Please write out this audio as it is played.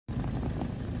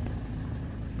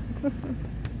Che bella!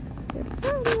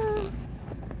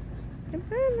 Che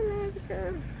bella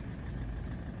nevica!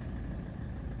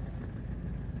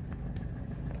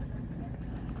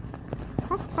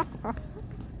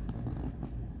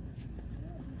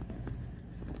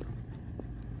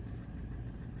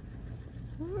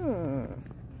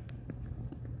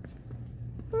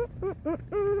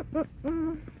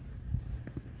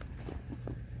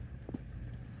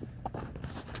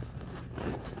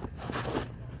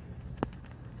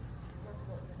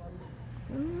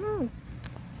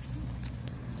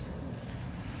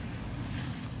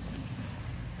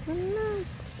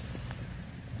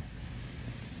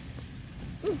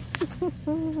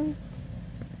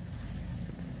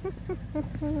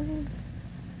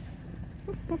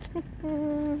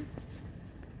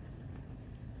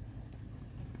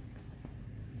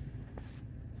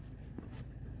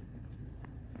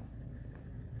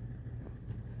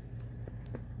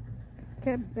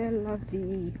 Che bella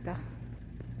vita,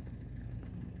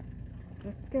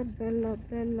 che bella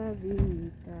bella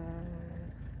vita.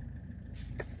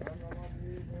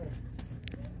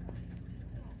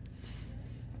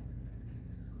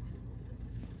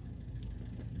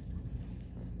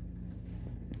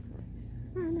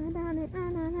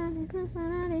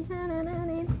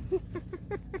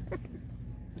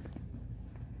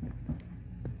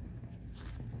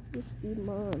 Questi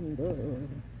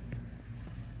mondo.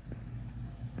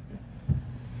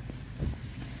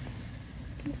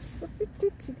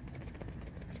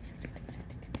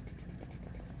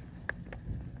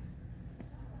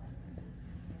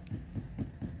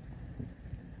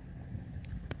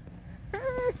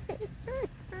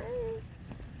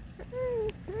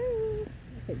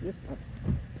 Okay, you stop.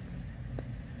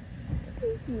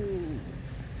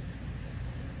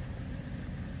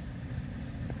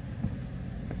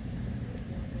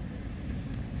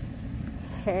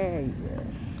 Hey.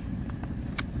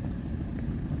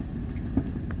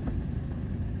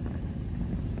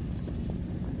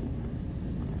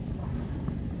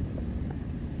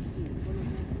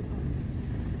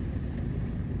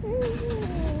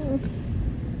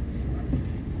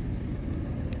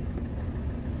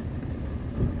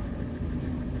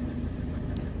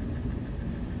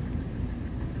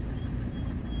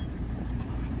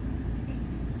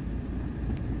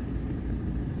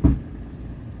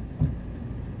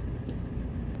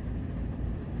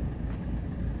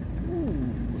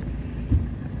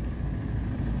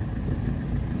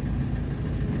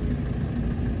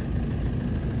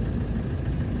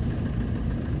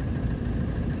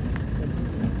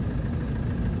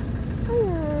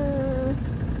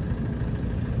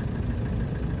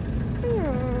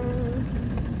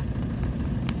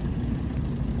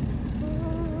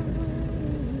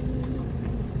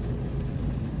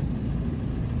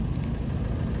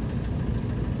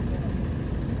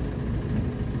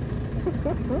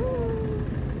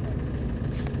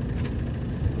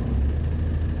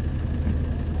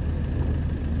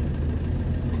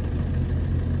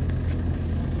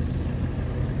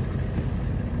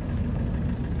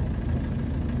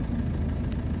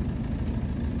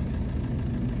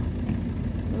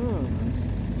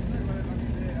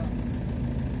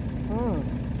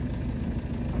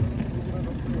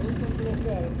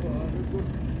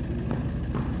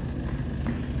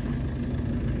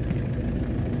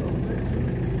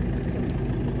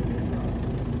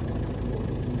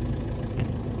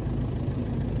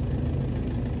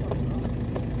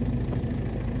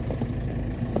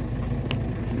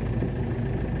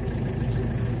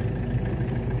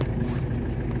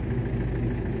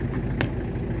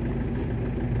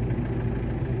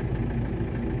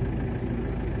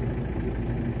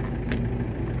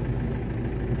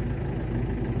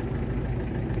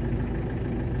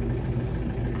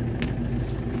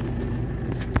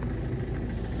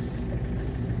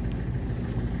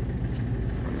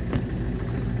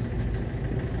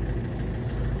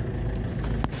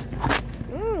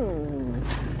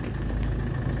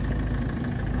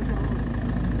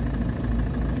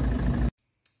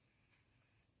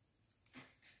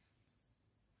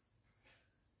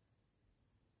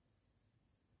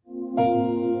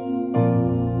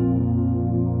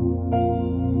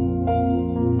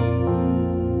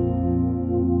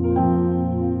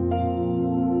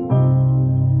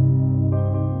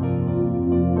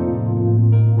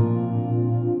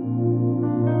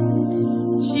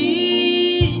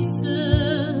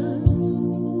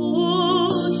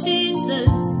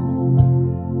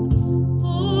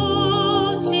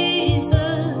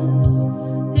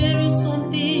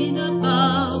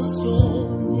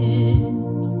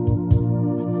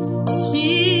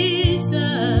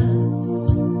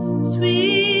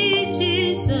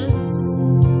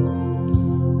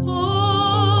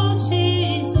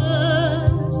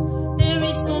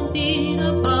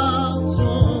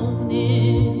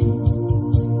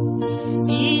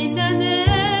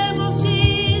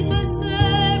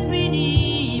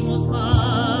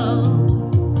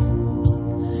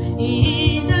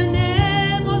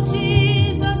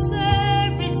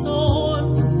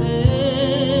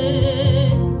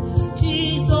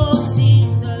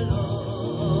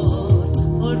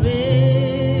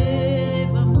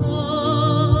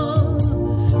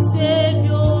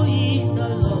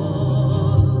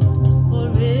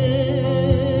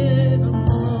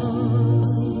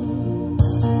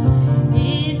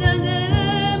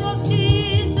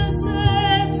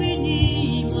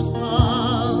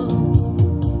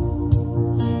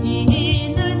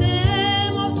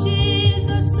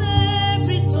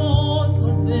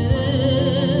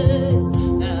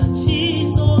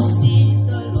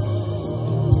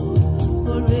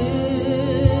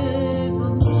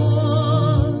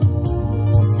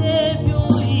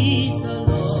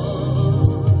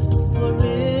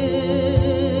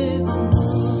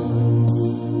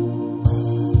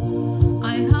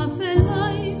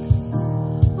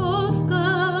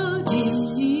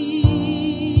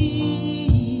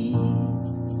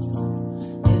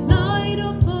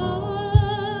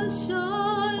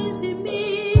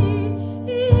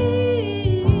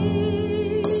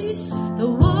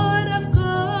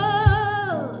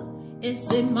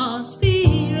 is in my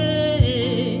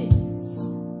spirit.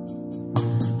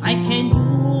 I can do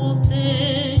all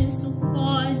things through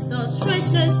Christ that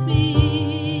strengthens me.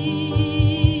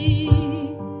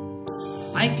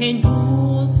 I can do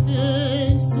all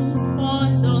things through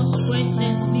Christ that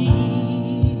strengthens me.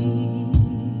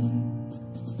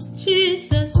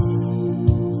 Jesus,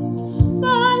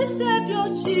 my Savior,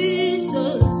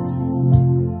 Jesus,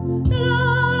 the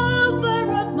lover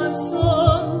of my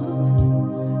soul.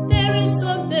 There is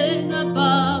something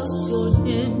about your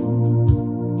name,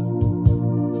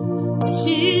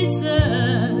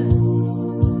 Jesus,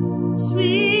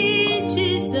 sweet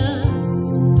Jesus.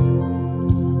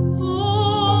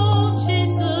 Oh,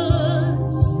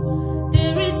 Jesus,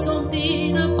 there is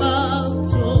something about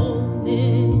your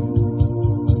name.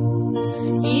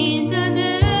 In the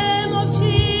name of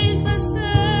Jesus,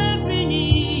 every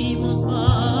knee must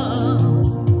bow.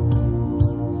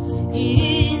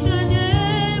 In the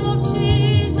name of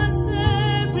Jesus,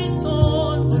 every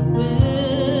tongue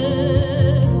confess.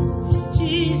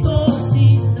 Jesus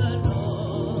is the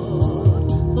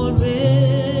Lord forevermore.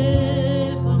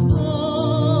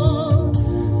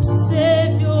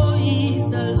 Savior is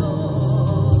the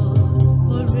Lord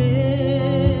forevermore.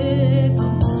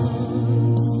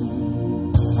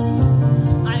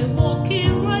 I walk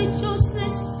in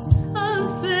righteousness and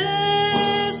favor.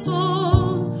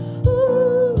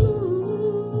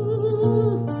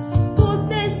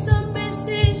 Goodness and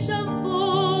mercy shall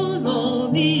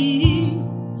follow me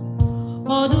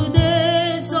all the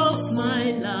days of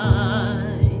my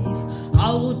life.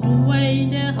 I will dwell in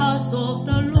the house of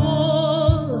the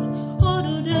Lord all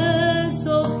the days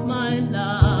of my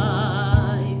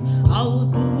life. I will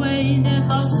dwell in the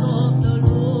house of the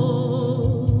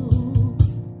Lord.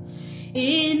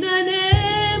 In the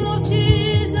name of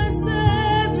Jesus,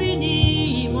 every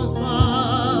knee must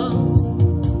bow.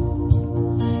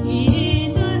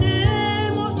 In the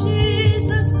name of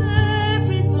Jesus,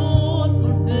 every tongue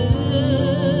confess.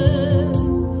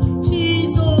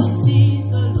 Jesus is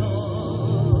the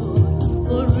Lord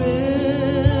forevermore.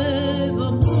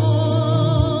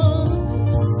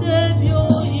 Savior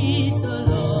is the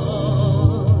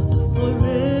Lord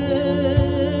forevermore.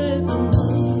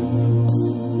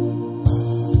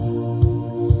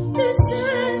 Jesus,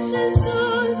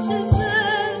 Jesus,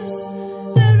 Jesus,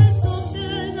 there is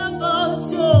something about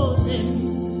your name.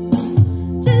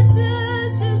 Jesus,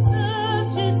 Jesus,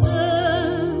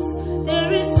 Jesus,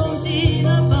 there is something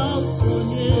about your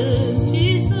name.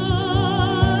 Jesus,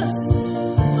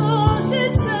 oh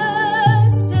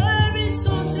Jesus, there is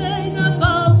something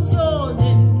about your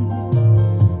name.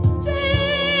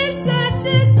 Jesus,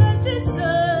 Jesus,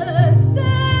 Jesus,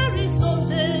 there is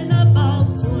something about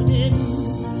your name.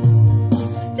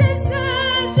 Jesus,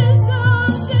 Jesus,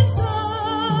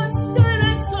 Jesus, there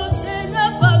is something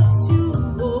about you,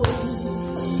 oh.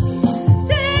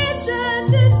 Jesus,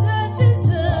 Jesus,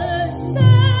 Jesus,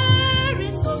 there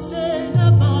is something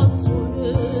about your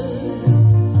name.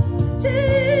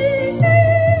 Jesus,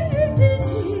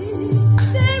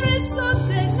 there is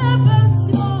something about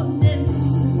your name.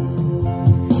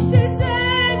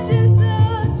 Jesus,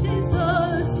 Jesus,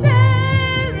 Jesus,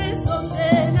 there is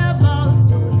something about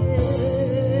your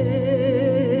name.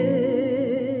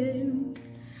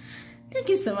 Thank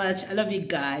you so much. I love you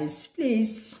guys.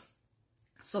 Please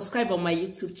subscribe on my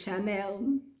YouTube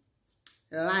channel,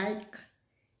 like,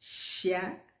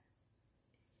 share.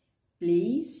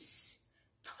 Please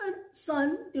turn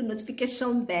on the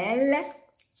notification bell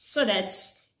so that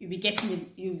you'll be getting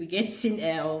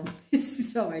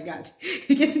oh my god,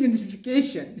 you're getting the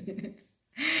notification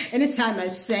anytime I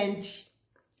send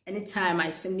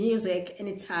music,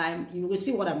 anytime you will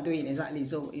see what I'm doing exactly.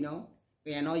 So we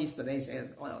are not used to this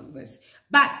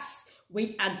but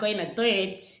we are going to do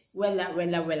it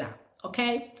well.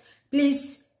 Okay,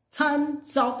 please turn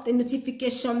up the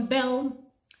notification bell,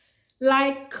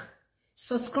 like,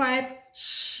 subscribe,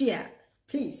 share,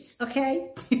 please.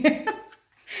 Okay.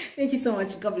 Thank you so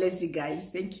much. God bless you guys.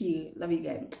 Thank you. Love you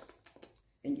guys.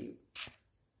 Thank you.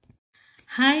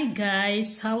 Hi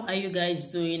guys, how are you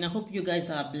guys doing? I hope you guys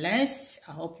are blessed.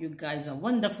 I hope you guys are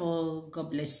wonderful.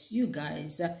 God bless you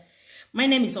guys. My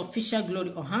name is Official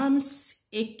Glory Ohams,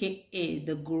 aka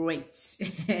the Great.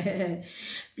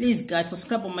 Please guys,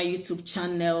 subscribe on my YouTube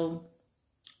channel.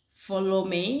 Follow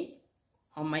me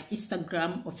on my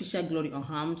Instagram, Official Glory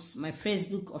Ohams, my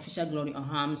Facebook, Official Glory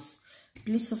Ohams.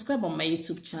 Please subscribe on my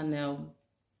YouTube channel.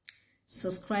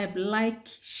 Subscribe, like,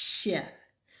 share.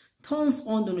 Turns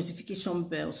on the notification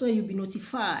bell so you'll be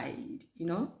notified,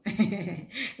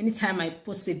 anytime I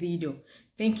post a video.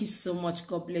 Thank you so much.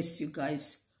 God bless you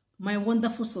guys. My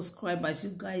wonderful subscribers,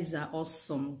 you guys are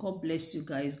awesome. God bless you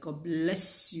guys. God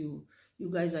bless you.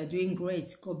 You guys are doing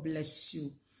great. God bless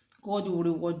you. God will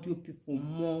reward you people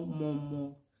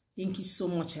more. Thank you so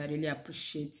much. I really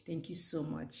appreciate. Thank you so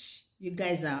much. You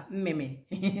guys are meme.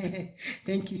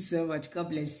 Thank you so much.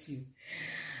 God bless you.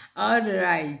 All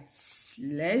right,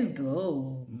 let's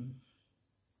go.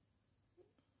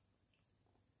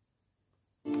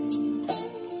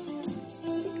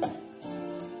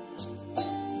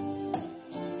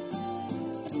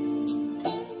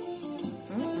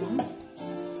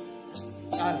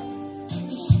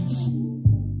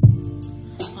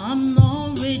 I'm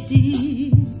not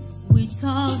ready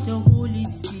without the Holy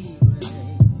Spirit.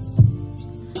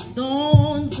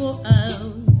 Don't go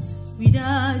out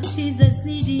without Jesus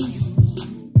leading you.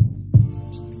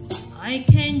 I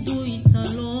can't do it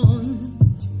alone.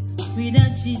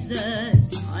 Without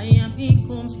Jesus, I am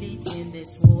incomplete in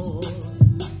this world.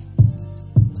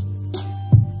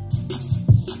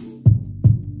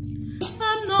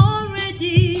 I'm not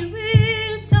ready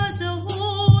without the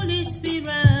Holy Spirit.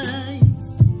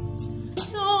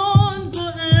 Don't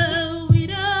go out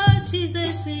without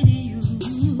Jesus leading you.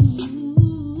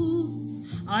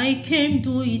 I can't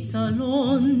do it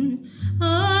alone.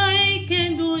 I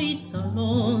can't do it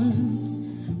alone.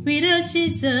 Without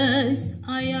Jesus,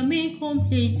 I am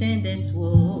incomplete in this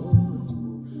world.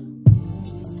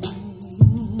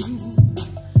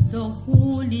 The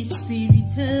Holy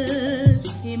Spirit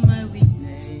helps in my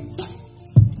weakness.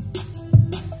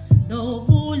 The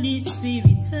Holy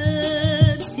Spirit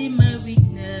helps in my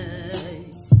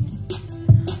weakness.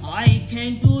 I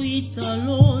can't do it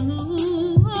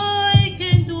alone. I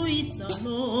can't do it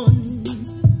alone.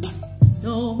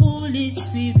 The Holy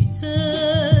Spirit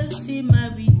helps in my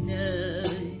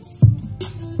weakness.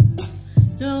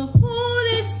 The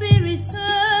Holy Spirit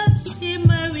helps in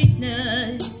my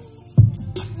weakness.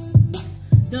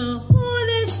 The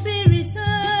Holy Spirit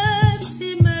helps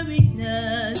in my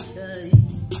weakness.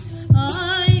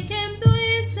 I can do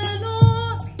it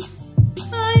alone.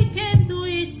 I can do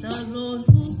it alone.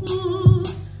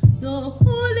 The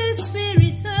Holy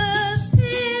Spirit helps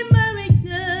in my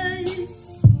weakness.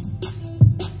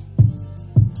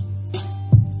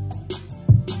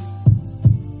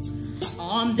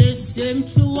 I'm the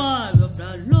sanctuary of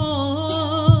the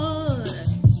Lord.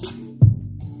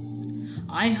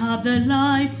 I have the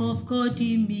life of God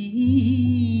in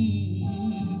me.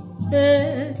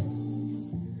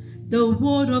 The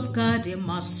word of God in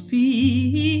my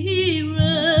spirit.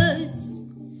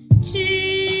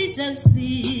 Jesus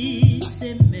lives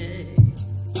in me.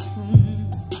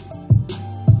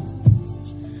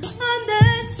 I'm the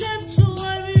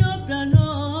sanctuary of the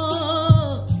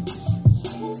Lord.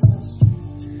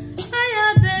 I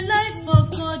have the life of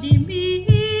God in me.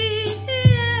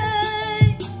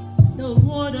 The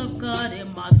word of God in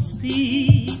my spirit.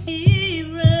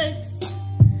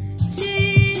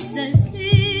 Jesus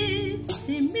lives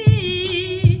in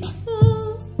me.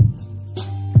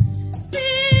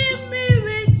 Fill me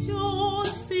with your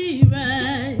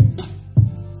spirit.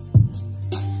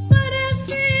 Father,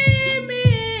 fill me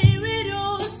with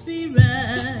your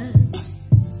spirit.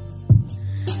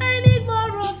 I need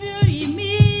more of you in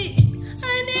me. I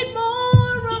need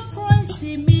more of Christ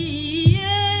in me.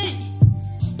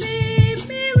 Fill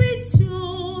me with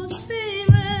your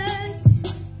spirit.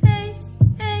 Hey,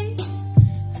 hey.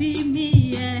 Fill me,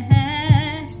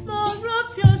 more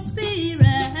of your spirit.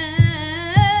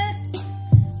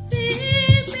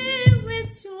 Fill me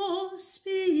with your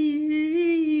spirit.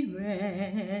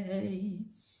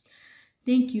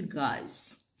 Thank you,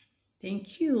 guys.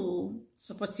 Thank you.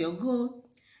 Support your goal.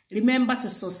 Remember to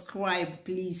subscribe,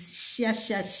 please. Share.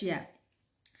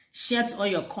 Share to all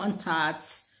your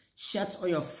contacts. Share to all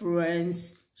your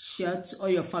friends. Share to all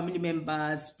your family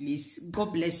members, please.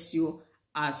 God bless you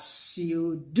as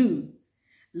you do.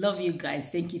 Love you guys.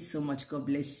 Thank you so much. God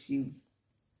bless you.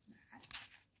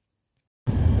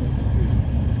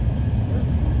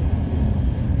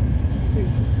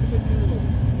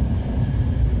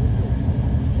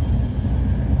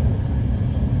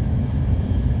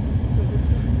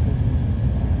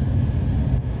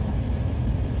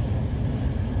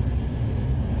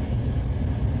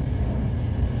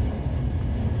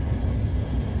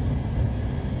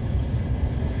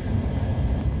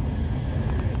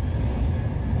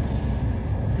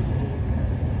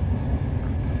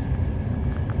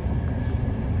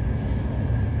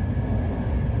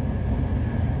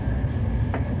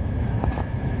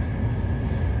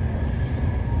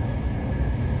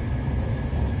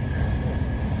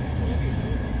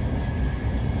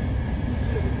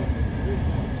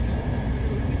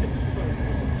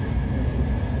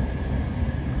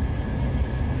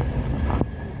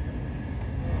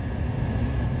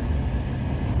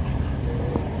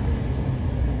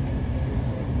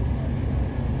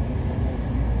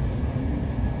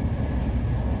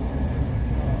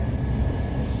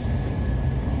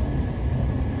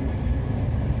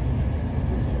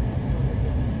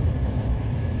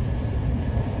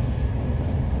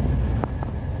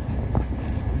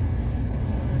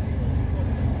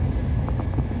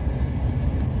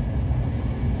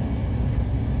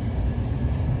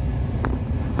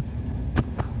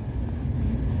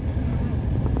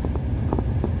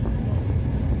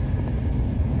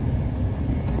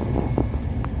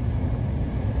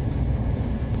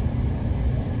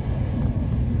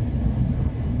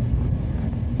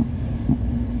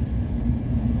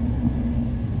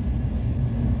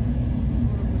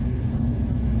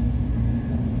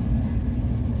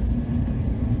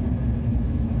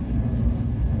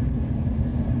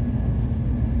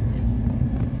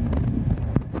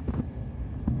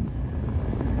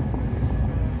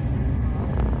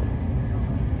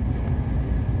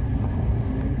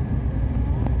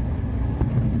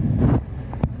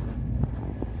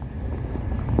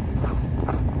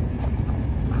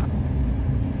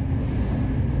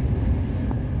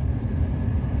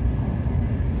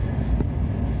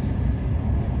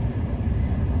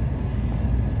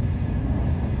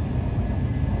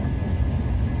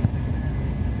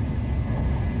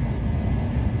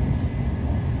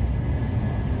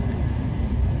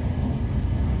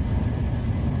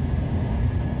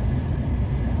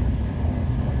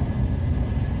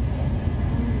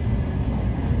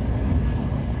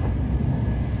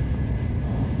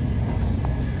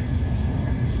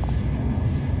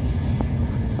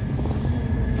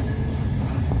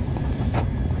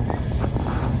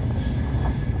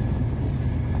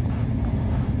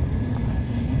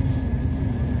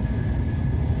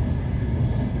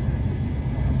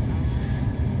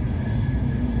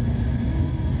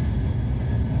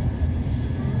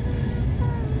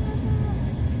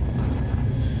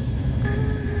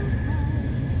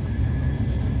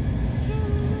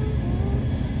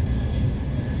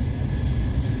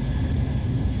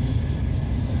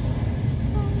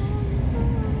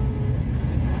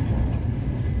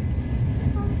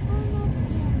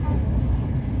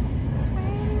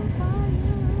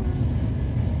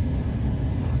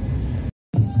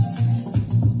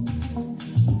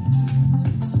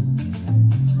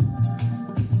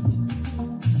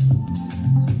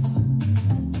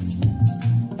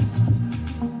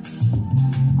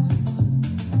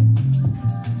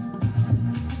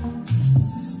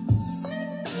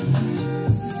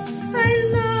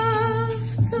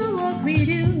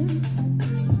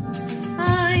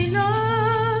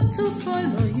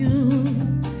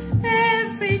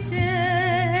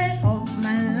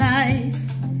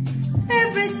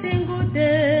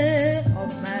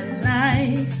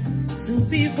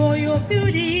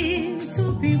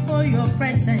 behold your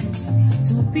presence,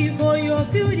 to behold your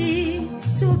beauty,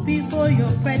 to behold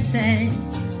your presence.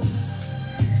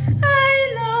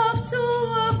 I love to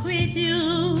walk with you.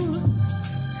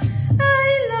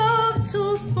 I love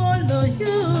to follow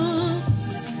you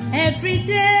every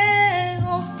day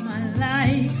of my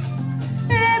life,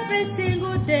 every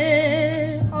single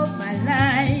day of my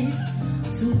life.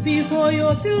 To behold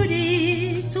your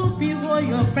beauty, to behold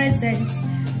your presence,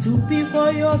 to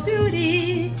behold your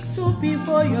beauty, to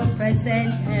behold your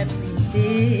presence every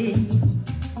day.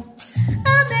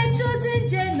 I'm a chosen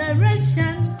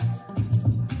generation,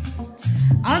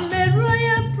 I'm a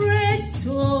royal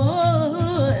priesthood,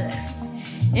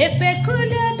 a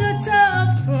peculiar daughter of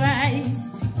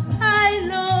Christ. I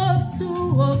love to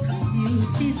walk with you,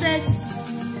 Jesus.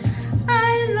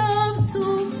 I love to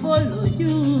follow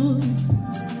you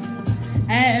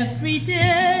every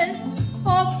day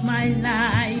of my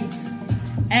life,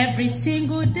 every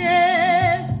single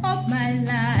day of my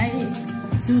life.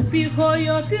 To behold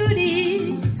your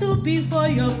beauty, to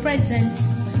behold your presence,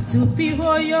 to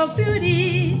behold your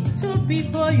beauty, to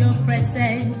behold your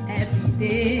presence every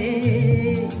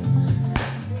day.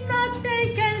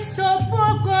 Nothing can stop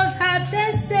what God has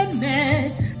destined.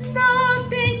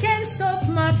 Nothing can stop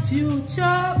my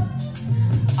future.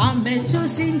 I'm a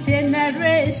chosen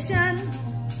generation,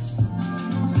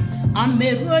 I'm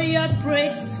a royal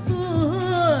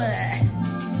priesthood,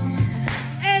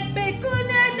 a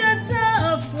peculiar daughter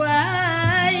of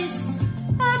Christ.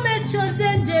 I'm a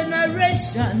chosen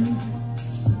generation.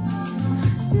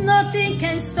 Nothing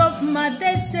can stop my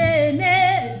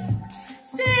destiny.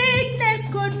 Sickness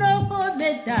could not hold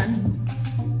me down.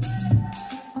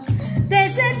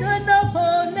 Desert could not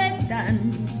hold me down.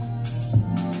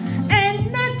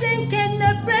 And nothing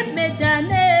can break me down.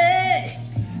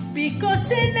 Because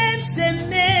He lives in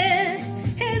me,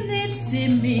 He lives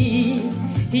in me,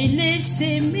 He lives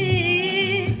in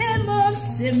me, He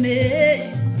moves in me.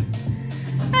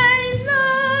 I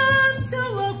love to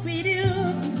walk with you,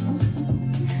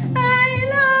 I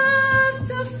love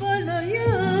to follow you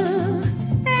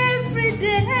every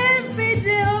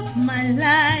day of my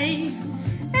life,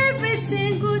 every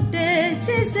single day,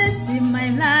 Jesus in my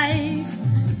life.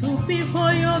 To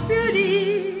behold your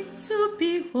beauty, to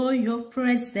behold your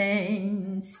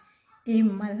presence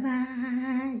in my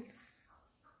life.